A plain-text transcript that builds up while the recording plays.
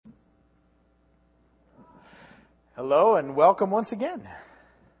Hello and welcome once again.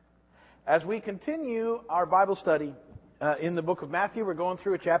 As we continue our Bible study in the book of Matthew, we're going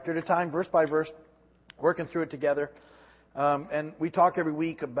through a chapter at a time, verse by verse, working through it together. And we talk every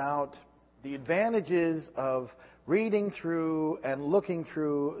week about the advantages of reading through and looking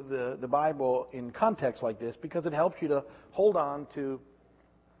through the Bible in context like this, because it helps you to hold on to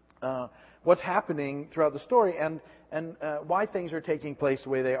what's happening throughout the story and why things are taking place the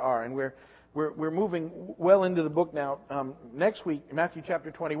way they are. And we're moving well into the book now. Next week, Matthew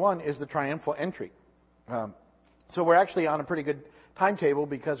chapter 21 is the triumphal entry. So we're actually on a pretty good timetable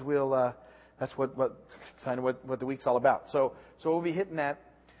because that's what the week's all about. So we'll be hitting that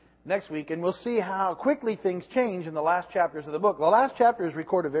next week, and we'll see how quickly things change in the last chapters of the book. The last chapters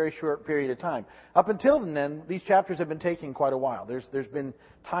record a very short period of time. Up until then, these chapters have been taking quite a while. There's been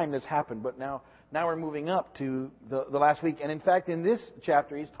time that's happened, but now we're moving up to the last week. And in fact, in this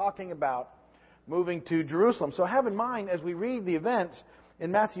chapter, he's talking about moving to Jerusalem. So have in mind, as we read the events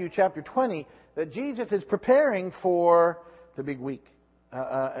in Matthew chapter 20, that Jesus is preparing for the big week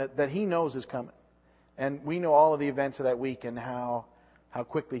that he knows is coming. And we know all of the events of that week and how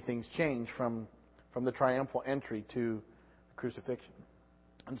quickly things change from the triumphal entry to the crucifixion.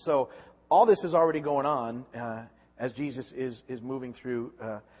 And so all this is already going on as Jesus is moving through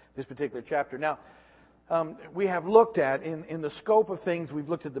this particular chapter. Now, we have looked at, in the scope of things, we've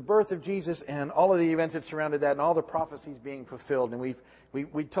looked at the birth of Jesus and all of the events that surrounded that and all the prophecies being fulfilled. And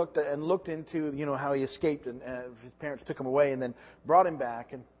we took and looked into how he escaped and his parents took him away and then brought him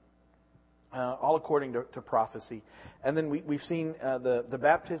back, and all according to prophecy. And then we've seen the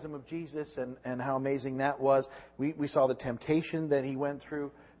baptism of Jesus and how amazing that was. We saw the temptation that he went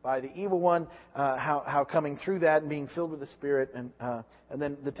through by the evil one, how coming through that and being filled with the Spirit, and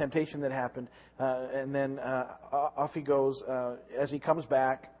then the temptation that happened, and then off he goes as he comes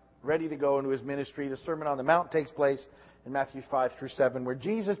back, ready to go into his ministry. The Sermon on the Mount takes place in Matthew 5 through 7, where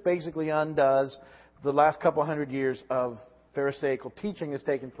Jesus basically undoes the last couple hundred years of Pharisaical teaching that's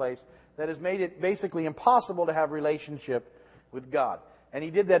taken place that has made it basically impossible to have relationship with God. And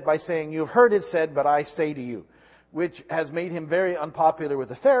he did that by saying, "You have heard it said, but I say to you," which has made him very unpopular with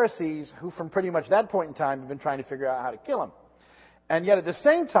the Pharisees, who from pretty much that point in time have been trying to figure out how to kill him. And yet at the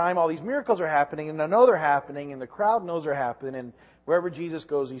same time, all these miracles are happening, and they know they're happening, and the crowd knows they're happening, and wherever Jesus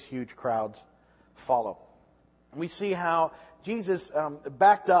goes, these huge crowds follow. We see how Jesus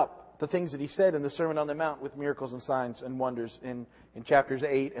backed up the things that he said in the Sermon on the Mount with miracles and signs and wonders in chapters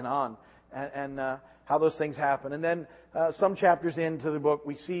 8 and on, and how those things happen. And then some chapters into the book,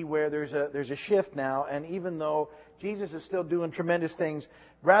 we see where there's a shift now, and even though Jesus is still doing tremendous things,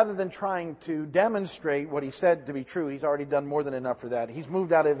 rather than trying to demonstrate what he said to be true, he's already done more than enough for that. He's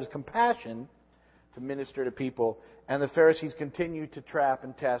moved out of his compassion to minister to people, and the Pharisees continue to trap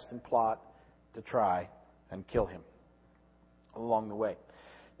and test and plot to try and kill him along the way.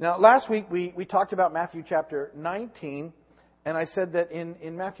 Now, last week we talked about Matthew chapter 19, and I said that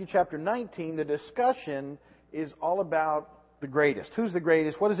in Matthew chapter 19, the discussion is all about the greatest. Who's the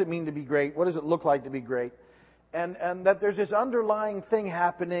greatest? What does it mean to be great? What does it look like to be great? And that there's this underlying thing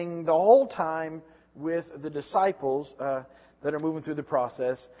happening the whole time with the disciples that are moving through the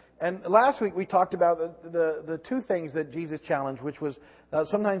process. And last week we talked about the two things that Jesus challenged, which was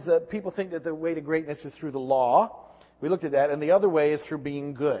sometimes people think that the way to greatness is through the law. We looked at that. And the other way is through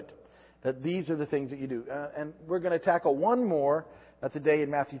being good. That these are the things that you do. And we're going to tackle one more today in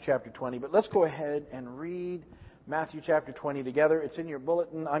Matthew chapter 20. But let's go ahead and read Matthew chapter 20 together. It's in your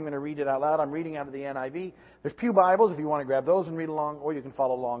bulletin. I'm going to read it out loud. I'm reading out of the NIV. There's pew Bibles if you want to grab those and read along, or you can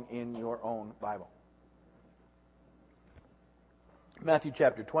follow along in your own Bible. Matthew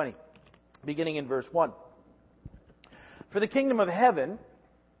chapter 20, beginning in verse 1. For the kingdom of heaven,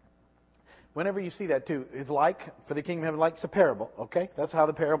 whenever you see that too, is like, for the kingdom of heaven, like, it's a parable, okay? That's how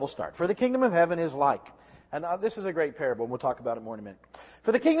the parable starts. For the kingdom of heaven is like, and this is a great parable, and we'll talk about it more in a minute.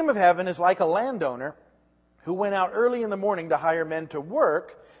 For the kingdom of heaven is like a landowner who went out early in the morning to hire men to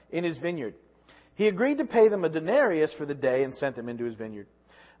work in his vineyard. He agreed to pay them a denarius for the day and sent them into his vineyard.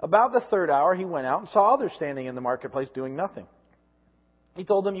 About the third hour, he went out and saw others standing in the marketplace doing nothing. He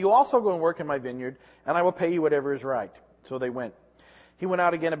told them, "You also go and work in my vineyard, and I will pay you whatever is right." So they went. He went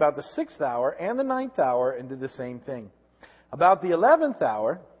out again about the 6th hour and the 9th hour and did the same thing. About the 11th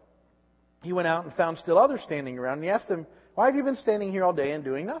hour, he went out and found still others standing around, and he asked them, "Why have you been standing here all day and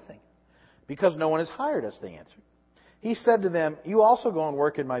doing nothing?" "Because no one has hired us," they answered. He said to them, "You also go and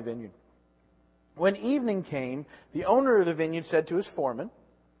work in my vineyard." When evening came, the owner of the vineyard said to his foreman,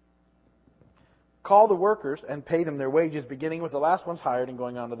 "Call the workers and pay them their wages, beginning with the last ones hired and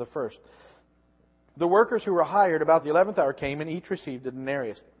going on to the first." The workers who were hired about the 11th hour came, and each received a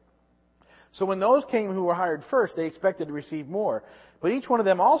denarius. So when those came who were hired first, they expected to receive more. But each one of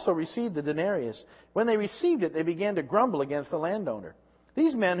them also received the denarius. When they received it, they began to grumble against the landowner.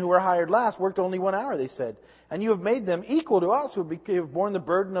 These men who were hired last worked only 1 hour, they said, and you have made them equal to us who have borne the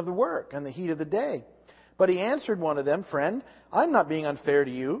burden of the work and the heat of the day. But he answered one of them, Friend, I'm not being unfair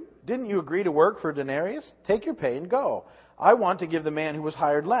to you. Didn't you agree to work for a denarius? Take your pay and go. I want to give the man who was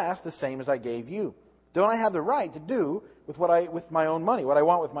hired last the same as I gave you. Don't I have the right to do with my own money, what I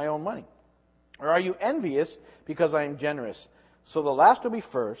want with my own money? Or are you envious because I am generous? So the last will be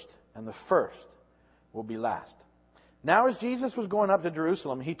first, and the first will be last. Now as Jesus was going up to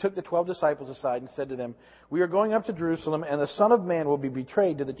Jerusalem, he took the 12 disciples aside and said to them, We are going up to Jerusalem, and the Son of Man will be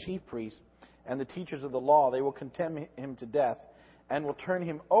betrayed to the chief priests and the teachers of the law. They will condemn him to death and will turn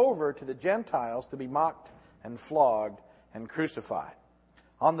him over to the Gentiles to be mocked and flogged and crucified.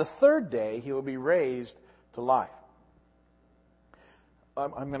 On the third day, he will be raised to life.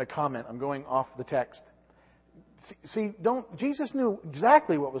 I'm going to comment. I'm going off the text. Jesus knew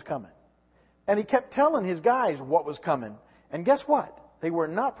exactly what was coming. And he kept telling his guys what was coming. And guess what? They were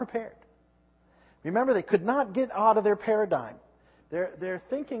not prepared. Remember, they could not get out of their paradigm. Their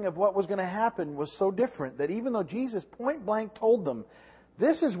thinking of what was going to happen was so different that even though Jesus point blank told them,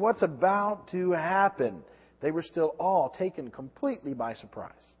 this is what's about to happen, they were still all taken completely by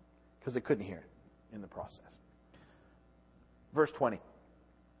surprise because they couldn't hear it in the process. Verse 20.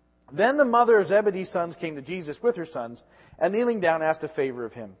 Then the mother of Zebedee's sons came to Jesus with her sons, and kneeling down asked a favor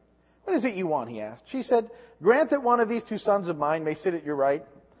of him. What is it you want, he asked. She said, Grant that one of these 2 sons of mine may sit at your right,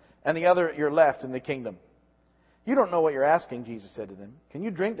 and the other at your left in the kingdom. You don't know what you're asking, Jesus said to them. Can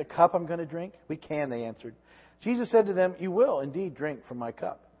you drink the cup I'm going to drink? We can, they answered. Jesus said to them, You will indeed drink from my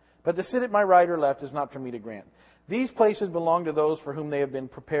cup. But to sit at my right or left is not for me to grant. These places belong to those for whom they have been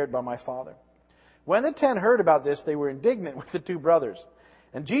prepared by my Father. When the 10 heard about this, they were indignant with the 2 brothers.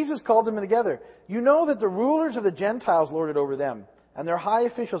 And Jesus called them together. You know that the rulers of the Gentiles lord it over them, and their high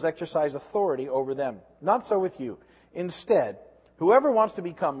officials exercise authority over them. Not so with you. Instead, whoever wants to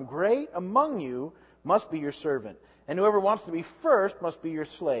become great among you must be your servant, and whoever wants to be first must be your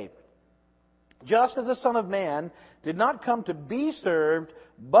slave. Just as the Son of Man did not come to be served,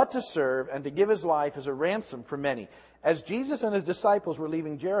 but to serve, and to give his life as a ransom for many. As Jesus and his disciples were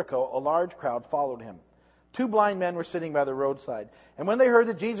leaving Jericho, a large crowd followed him. 2 blind men were sitting by the roadside. And when they heard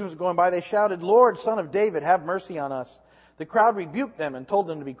that Jesus was going by, they shouted, Lord, Son of David, have mercy on us. The crowd rebuked them and told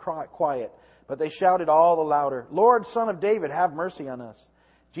them to be quiet. But they shouted all the louder, Lord, Son of David, have mercy on us.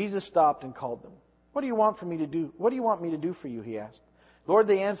 Jesus stopped and called them. What do you want me to do? What do you want me to do for you? He asked. Lord,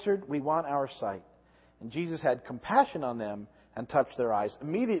 they answered, we want our sight. And Jesus had compassion on them and touched their eyes.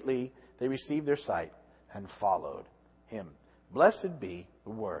 Immediately they received their sight and followed him. Blessed be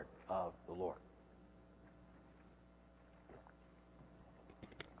the word of the Lord.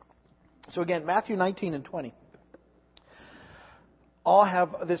 So again, Matthew 19 and 20 all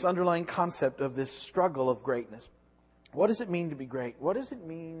have this underlying concept of this struggle of greatness. What does it mean to be great? What does it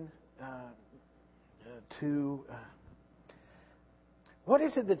mean what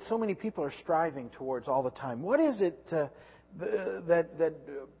is it that so many people are striving towards all the time? What is it that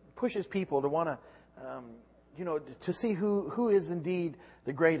pushes people to want to see who is indeed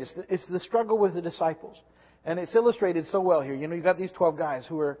the greatest? It's the struggle with the disciples. And it's illustrated so well here. You got these 12 guys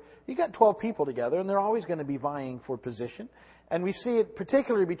you got 12 people together, and they're always going to be vying for position. And we see it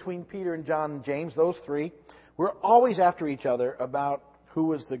particularly between Peter and John and James, those 3. We're always after each other about who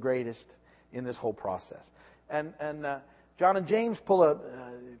was the greatest in this whole process. And John and James pull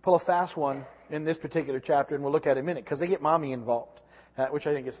a fast one in this particular chapter, and we'll look at it in a minute, because they get mommy involved, which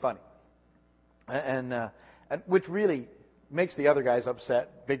I think is funny. And which really makes the other guys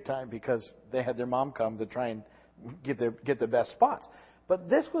upset big time, because they had their mom come to try and get the best spots. But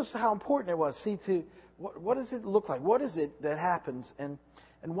this was how important it was. See, what does it look like? What is it that happens? And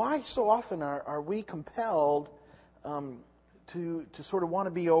why so often are we compelled to sort of want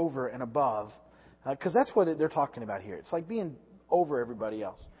to be over and above? Because that's what they're talking about here. It's like being over everybody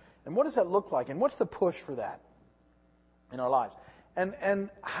else. And what does that look like? And what's the push for that in our lives? And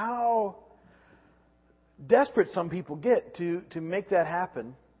how desperate some people get to make that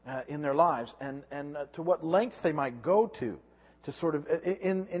happen in their lives, and to what lengths they might go to sort of,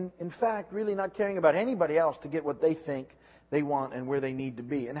 in fact, really not caring about anybody else to get what they think they want and where they need to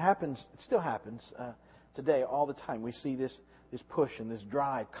be. And it still happens today all the time. We see this push and this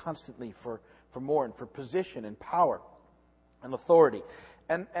drive constantly for more and for position and power and authority.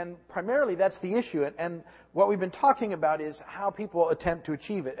 And primarily that's the issue. And what we've been talking about is how people attempt to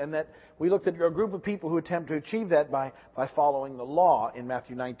achieve it. And that we looked at a group of people who attempt to achieve that by following the law in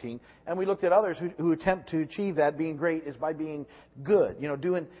Matthew 19. And we looked at others who attempt to achieve that. Being great is by being good,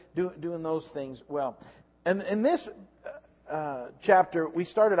 doing those things well. And in this chapter, we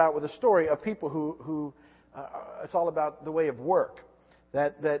started out with a story of people who it's all about the way of work.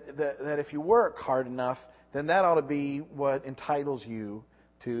 That if you work hard enough, then that ought to be what entitles you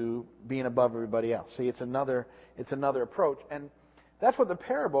to being above everybody else. See, it's another approach, and that's what the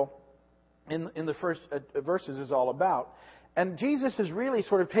parable in the first verses is all about. And Jesus is really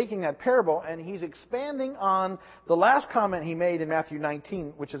sort of taking that parable and he's expanding on the last comment he made in Matthew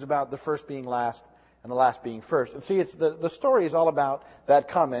 19, which is about the first being last and the last being first. And see, it's the story is all about that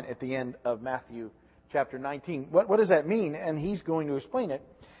comment at the end of Matthew chapter 19. What does that mean? And he's going to explain it.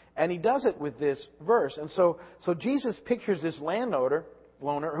 And he does it with this verse. And so Jesus pictures this landowner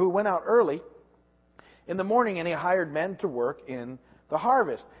who went out early in the morning and he hired men to work in the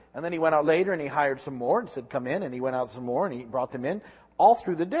harvest. And then he went out later and he hired some more and said, come in. And he went out some more and he brought them in all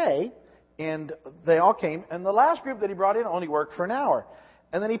through the day. And they all came. And the last group that he brought in only worked for an hour.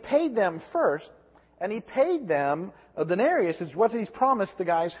 And then he paid them first. And he paid them a denarius, is what he's promised the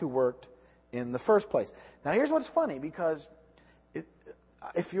guys who worked in the first place. Now here's what's funny, because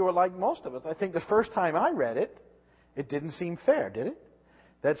if you were like most of us, I think the first time I read it, it didn't seem fair, did it?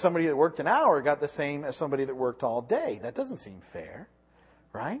 That somebody that worked an hour got the same as somebody that worked all day. That doesn't seem fair,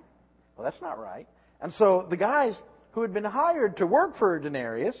 right? Well, that's not right. And so the guys who had been hired to work for a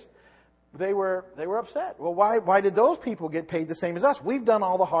denarius, they were upset. Well, why did those people get paid the same as us? We've done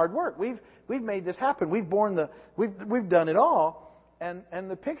all the hard work. We've made this happen. We've done it all.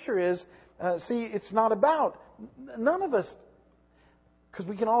 And the picture is, it's not about none of us. Because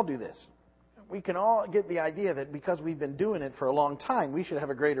we can all do this. We can all get the idea that because we've been doing it for a long time, we should have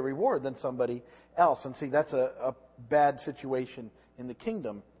a greater reward than somebody else. And see, that's a bad situation in the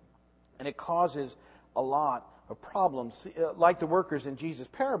kingdom. And it causes a lot of problems. Like the workers in Jesus'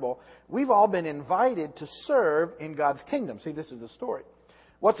 parable, we've all been invited to serve in God's kingdom. See, this is the story.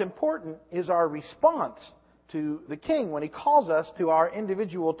 What's important is our response to the King when He calls us to our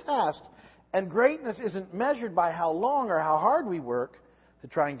individual tasks. And greatness isn't measured by how long or how hard we work to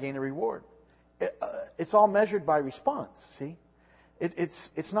try and gain a reward. It's all measured by response, see?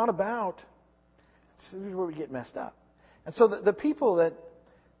 It's not about... This is where we get messed up. And so the people that...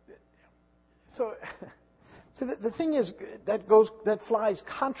 So the thing is, that flies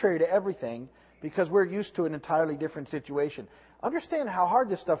contrary to everything because we're used to an entirely different situation. Understand how hard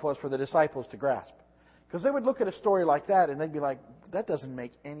this stuff was for the disciples to grasp. Because they would look at a story like that and they'd be like, that doesn't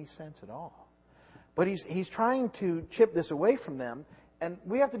make any sense at all. But he's trying to chip this away from them. And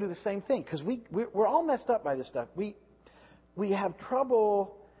we have to do the same thing because we're all messed up by this stuff. We have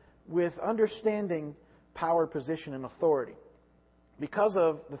trouble with understanding power, position, and authority because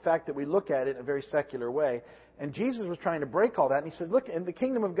of the fact that we look at it in a very secular way. And Jesus was trying to break all that. And He said, look, and the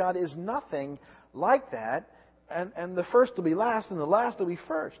kingdom of God is nothing like that. And the first will be last and the last will be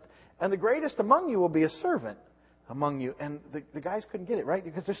first. And the greatest among you will be a servant among you. And the guys couldn't get it, right?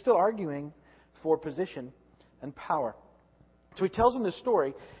 Because they're still arguing for position and power. So He tells them this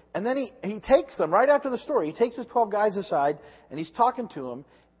story, and then he takes them, right after the story, He takes His 12 guys aside, and He's talking to them,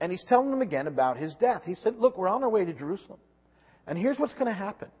 and He's telling them again about His death. He said, look, we're on our way to Jerusalem. And here's what's going to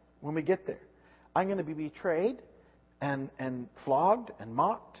happen when we get there. I'm going to be betrayed and flogged and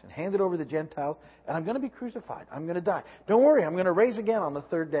mocked and handed over to the Gentiles, and I'm going to be crucified. I'm going to die. Don't worry, I'm going to rise again on the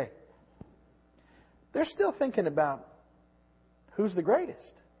third day. They're still thinking about who's the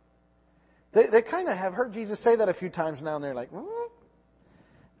greatest. They kind of have heard Jesus say that a few times now, and they're like,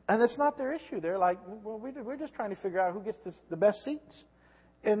 and it's not their issue. They're like, well, we're just trying to figure out who gets the best seats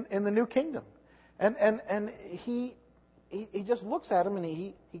in the new kingdom. And he just looks at them, and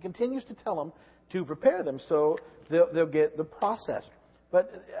he continues to tell them to prepare them so they'll get the process.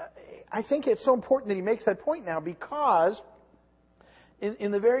 But I think it's so important that he makes that point now because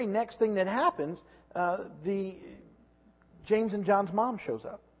in the very next thing that happens, James and John's mom shows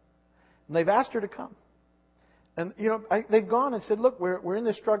up. And they've asked her to come. And, they've gone and said, look, we're in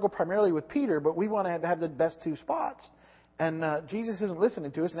this struggle primarily with Peter, but we want to have the best two spots. And Jesus isn't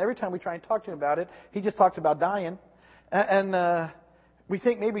listening to us. And every time we try and talk to Him about it, He just talks about dying. And we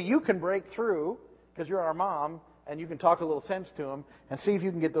think maybe you can break through because you're our mom and you can talk a little sense to Him and see if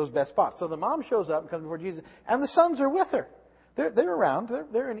you can get those best spots. So the mom shows up and comes before Jesus. And the sons are with her. They're around.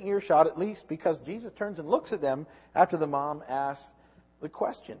 They're in earshot at least because Jesus turns and looks at them after the mom asks the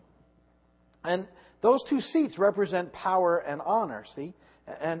question. And those two seats represent power and honor, see?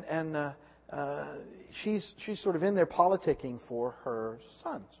 And she's sort of in there politicking for her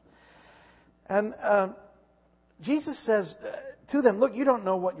sons. And Jesus says to them, look, you don't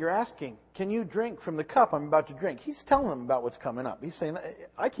know what you're asking. Can you drink from the cup I'm about to drink? He's telling them about what's coming up. He's saying,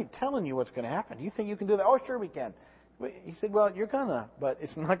 I keep telling you what's going to happen. Do you think you can do that? Oh, sure we can. He said, well, you're going to, but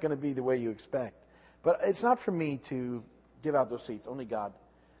it's not going to be the way you expect. But it's not for me to give out those seats. Only God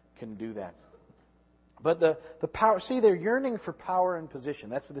can do that. But the power, see, they're yearning for power and position.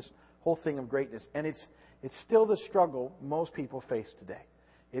 That's this whole thing of greatness. And it's still the struggle most people face today.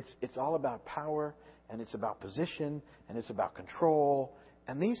 It's all about power, and it's about position, and it's about control.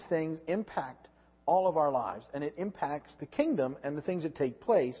 And these things impact all of our lives. And it impacts the kingdom and the things that take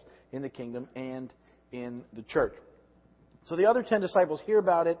place in the kingdom and in the church. So the other 10 disciples hear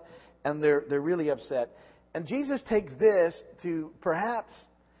about it, and they're really upset. And Jesus takes this to perhaps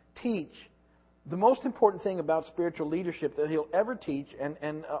teach the most important thing about spiritual leadership that He'll ever teach, and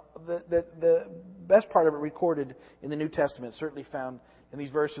the best part of it recorded in the New Testament, certainly found in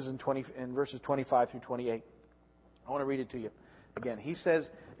these verses in verses 25 through 28. I want to read it to you again. He says,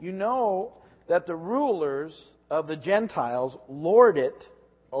 you know that the rulers of the Gentiles lord it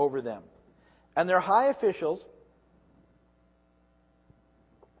over them, and their high officials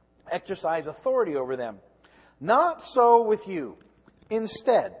exercise authority over them. Not so with you.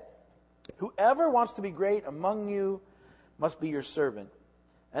 Instead, whoever wants to be great among you must be your servant,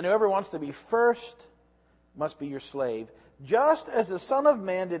 and whoever wants to be first must be your slave, just as the Son of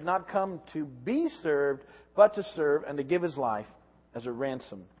Man did not come to be served, but to serve and to give His life as a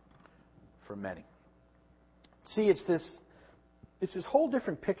ransom for many. See, it's this whole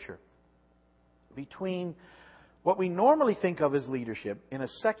different picture between what we normally think of as leadership in a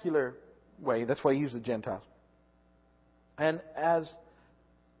secular way. That's why I use the Gentiles. And as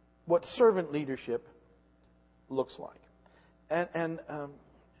what servant leadership looks like. And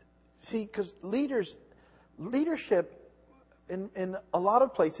see, because leadership in a lot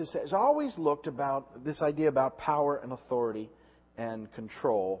of places has always looked about this idea about power and authority and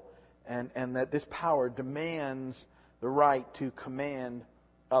control, and that this power demands the right to command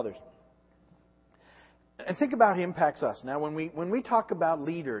others. And think about how it impacts us. Now, when we talk about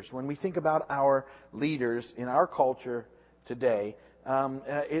leaders, when we think about our leaders in our culture today,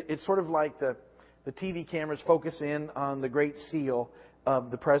 it's sort of like the TV cameras focus in on the great seal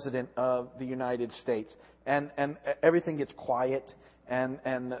of the President of the United States. And everything gets quiet, and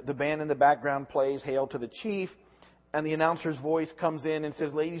the band in the background plays Hail to the Chief, and the announcer's voice comes in and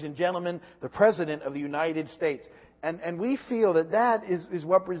says, ladies and gentlemen, the President of the United States. And we feel that is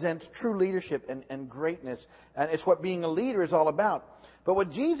what presents true leadership and greatness. And it's what being a leader is all about. But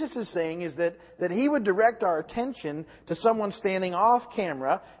what Jesus is saying is that He would direct our attention to someone standing off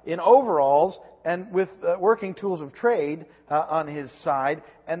camera in overalls and with working tools of trade on His side.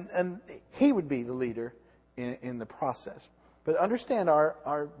 And He would be the leader in the process. But understand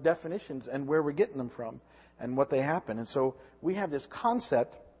our definitions and where we're getting them from and what they happen. And so we have this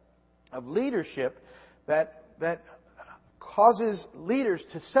concept of leadership that causes leaders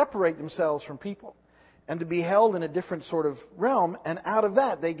to separate themselves from people and to be held in a different sort of realm. And out of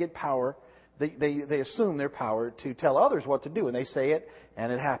that, they get power. They assume their power to tell others what to do. And they say it,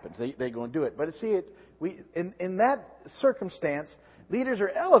 and it happens. They go and do it. But see, in that circumstance, leaders are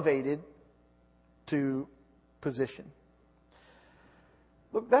elevated to position.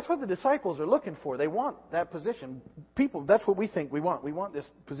 Look, that's what the disciples are looking for. They want that position. People, that's what we think we want. We want this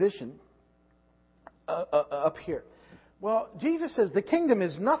position up here. Well, Jesus says the kingdom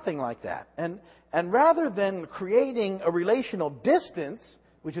is nothing like that. And rather than creating a relational distance,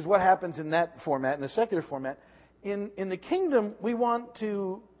 which is what happens in that format, in the secular format, in the kingdom, we want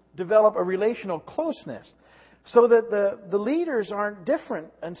to develop a relational closeness so that the leaders aren't different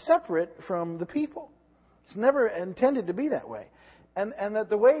and separate from the people. It's never intended to be that way. And that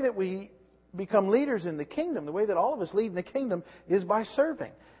the way that we become leaders in the kingdom, the way that all of us lead in the kingdom, is by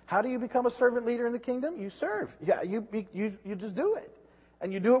serving. How do you become a servant leader in the kingdom? You serve. Yeah, you just do it.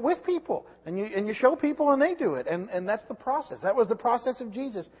 And you do it with people. And you show people and they do it. And that's the process. That was the process of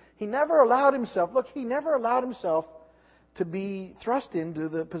Jesus. He never allowed Himself to be thrust into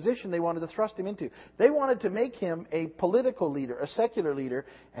the position they wanted to thrust Him into. They wanted to make Him a political leader, a secular leader,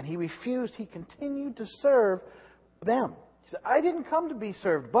 and He refused. He continued to serve them. He said, I didn't come to be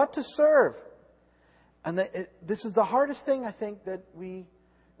served, but to serve. And this is the hardest thing, I think, that we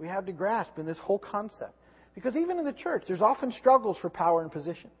have to grasp in this whole concept. Because even in the church, there's often struggles for power and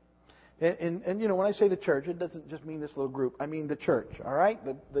position. And when I say the church, it doesn't just mean this little group. I mean the church, all right?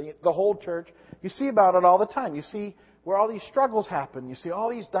 The whole church. You see about it all the time. You see where all these struggles happen. You see all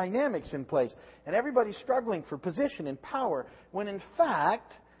these dynamics in place. And everybody's struggling for position and power. When in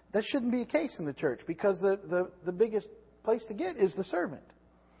fact, That shouldn't be a case in the church, because the biggest place to get is the servant.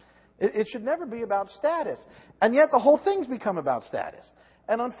 It should never be about status. And yet the whole thing's become about status.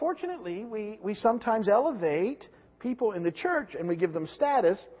 And unfortunately, we sometimes elevate people in the church and we give them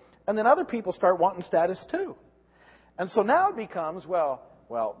status, and then other people start wanting status too. And so now it becomes,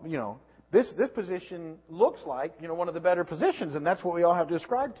 this position looks like, one of the better positions, and that's what we all have to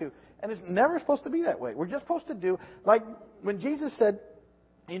ascribe to. And it's never supposed to be that way. We're just supposed to do, like when Jesus said,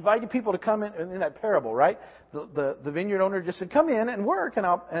 He invited people to come in that parable, right? The vineyard owner just said, "Come in and work, and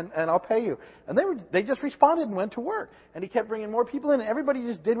I'll pay you." And they just responded and went to work. And He kept bringing more people in, and everybody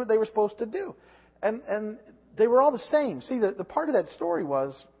just did what they were supposed to do. And they were all the same. See, the part of that story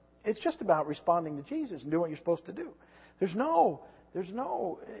was, it's just about responding to Jesus and doing what you're supposed to do.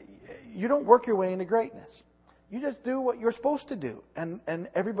 You don't work your way into greatness. You just do what you're supposed to do. And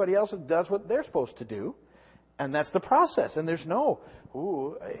everybody else does what they're supposed to do. And that's the process. And there's in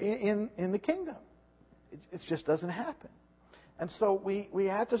the kingdom. It just doesn't happen. And so we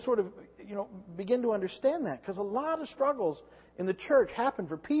have to sort of, begin to understand that. Because a lot of struggles in the church happen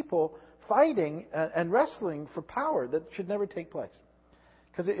for people fighting and wrestling for power that should never take place.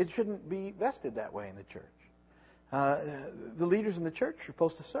 Because it shouldn't be vested that way in the church. The leaders in the church are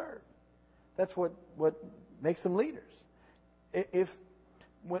supposed to serve. That's what makes them leaders.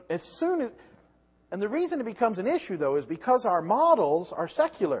 And the reason it becomes an issue, though, is because our models are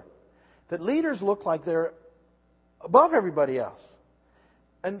secular. That leaders look like they're above everybody else.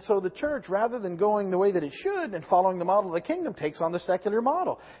 And so the church, rather than going the way that it should and following the model of the kingdom, takes on the secular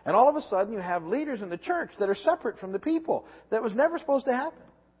model. And all of a sudden you have leaders in the church that are separate from the people. That was never supposed to happen.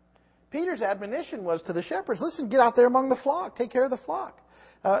 Peter's admonition was to the shepherds, listen, get out there among the flock. Take care of the flock.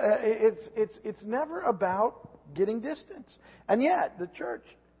 It's never about getting distance. And yet the church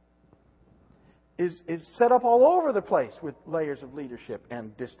is set up all over the place with layers of leadership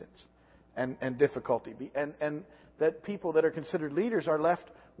and distance and difficulty. And that people that are considered leaders are left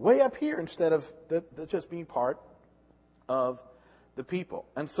way up here instead of just being part of the people.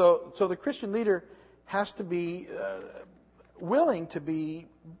 And so the Christian leader has to be willing to be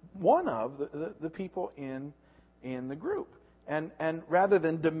one of the people in the group. And rather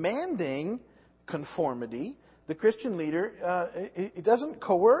than demanding conformity, the Christian leader it doesn't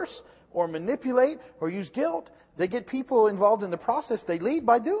coerce or manipulate or use guilt. They get people involved in the process. They lead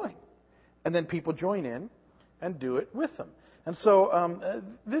by doing. And then people join in and do it with them. And so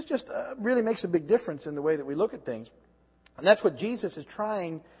this just really makes a big difference in the way that we look at things. And that's what Jesus is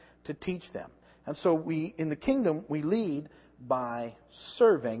trying to teach them. And so in the kingdom, we lead by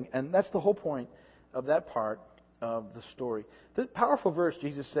serving. And that's the whole point of that part of the story. The powerful verse,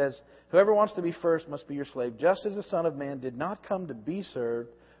 Jesus says, "Whoever wants to be first must be your slave, just as the Son of Man did not come to be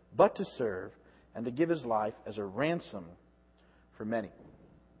served, but to serve, and to give His life as a ransom for many."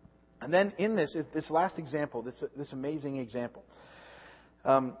 And then in this last example, this amazing example.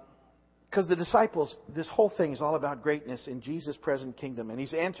 Because the disciples, this whole thing is all about greatness in Jesus' present kingdom. And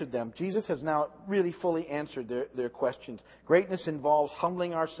He's answered them. Jesus has now really fully answered their questions. Greatness involves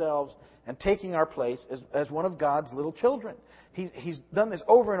humbling ourselves and taking our place as one of God's little children. He's done this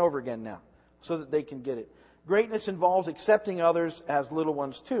over and over again now so that they can get it. Greatness involves accepting others as little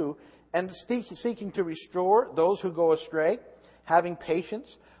ones too, and seeking to restore those who go astray, having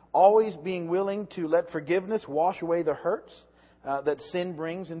patience, always being willing to let forgiveness wash away the hurts that sin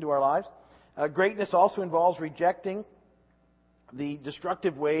brings into our lives. Greatness also involves rejecting the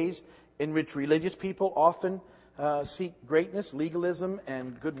destructive ways in which religious people often seek greatness, legalism,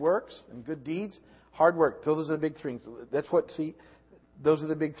 and good works and good deeds. Hard work. Those are the big three. Those are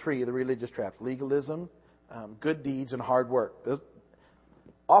the big three of the religious traps. Legalism, good deeds, and hard work.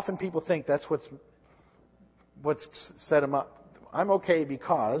 Often people think that's what's set them up. I'm okay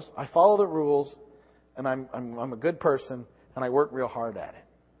because I follow the rules, and I'm a good person, and I work real hard at it.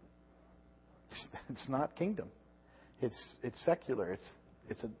 It's not kingdom. It's secular.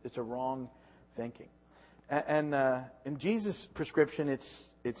 It's a wrong thinking. And in Jesus' prescription,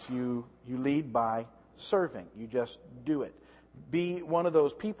 it's you lead by serving. You just do it. Be one of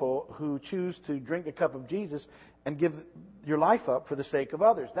those people who choose to drink the cup of Jesus and give your life up for the sake of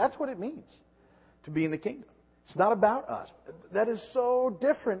others. That's what it means to be in the kingdom. It's not about us. That is so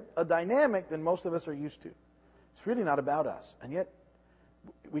different a dynamic than most of us are used to. It's really not about us. And yet,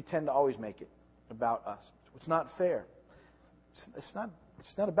 we tend to always make it about us. It's not fair. It's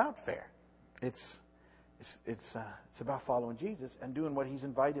not about fair. It's about following Jesus and doing what He's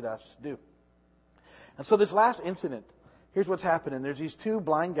invited us to do. And so this last incident, here's what's happening. There's these two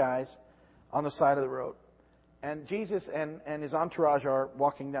blind guys on the side of the road. And Jesus and His entourage are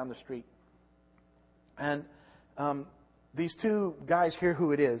walking down the street. And these two guys hear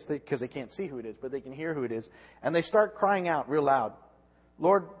who it is, because they can't see who it is, but they can hear who it is. And they start crying out real loud,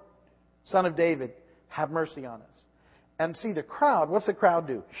 Lord, Son of David, have mercy on us. And see, the crowd, what's the crowd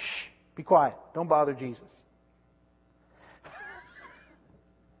do? Shh, be quiet. Don't bother Jesus.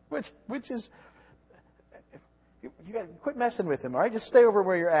 Which is, you got to quit messing with him, all right? Just stay over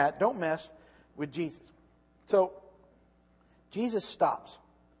where you're at. Don't mess with Jesus. So, Jesus stops.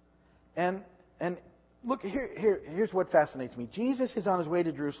 And look, here's what fascinates me. Jesus is on his way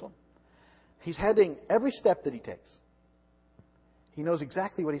to Jerusalem. He's heading, every step that he takes, he knows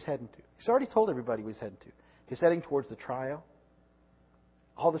exactly what he's heading to. He's already told everybody what he's heading to. He's heading towards the trial,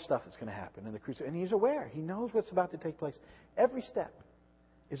 all the stuff that's going to happen, and the crucifixion. And he's aware. He knows what's about to take place. Every step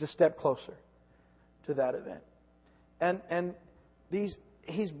is a step closer to that event. And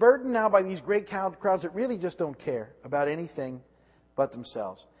he's burdened now by these great crowds that really just don't care about anything but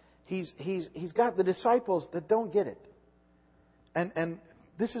themselves. He's got the disciples that don't get it. And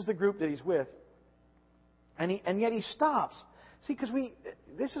this is the group that he's with. And yet he stops. See, because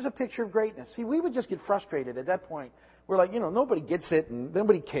this is a picture of greatness. See, we would just get frustrated at that point. We're like, nobody gets it and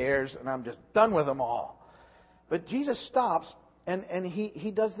nobody cares and I'm just done with them all. But Jesus stops and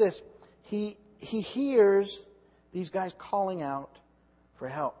he does this. He hears these guys calling out for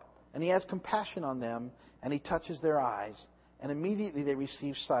help. And he has compassion on them and he touches their eyes. And immediately they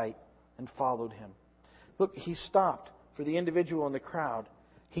received sight and followed him. Look, he stopped for the individual in the crowd.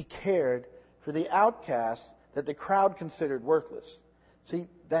 He cared for the outcast that the crowd considered worthless. See,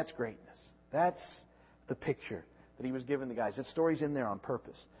 that's greatness. That's the picture that he was giving the guys. That story's in there on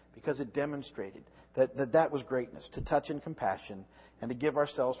purpose because it demonstrated that was greatness, to touch in compassion and to give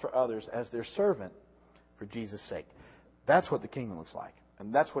ourselves for others as their servant for Jesus' sake. That's what the kingdom looks like.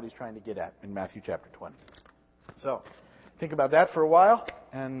 And that's what he's trying to get at in Matthew chapter 20. So, think about that for a while.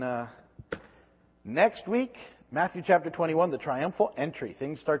 And next week, Matthew chapter 21, the triumphal entry.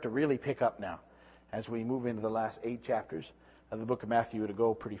 Things start to really pick up now. As we move into the last 8 chapters of the book of Matthew, it'll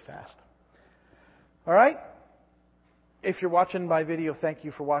go pretty fast. All right? If you're watching by video, thank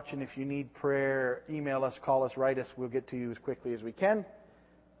you for watching. If you need prayer, email us, call us, write us. We'll get to you as quickly as we can.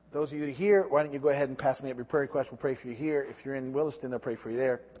 Those of you here, why don't you go ahead and pass me up your prayer request. We'll pray for you here. If you're in Williston, they'll pray for you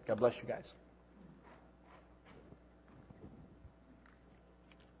there. God bless you guys.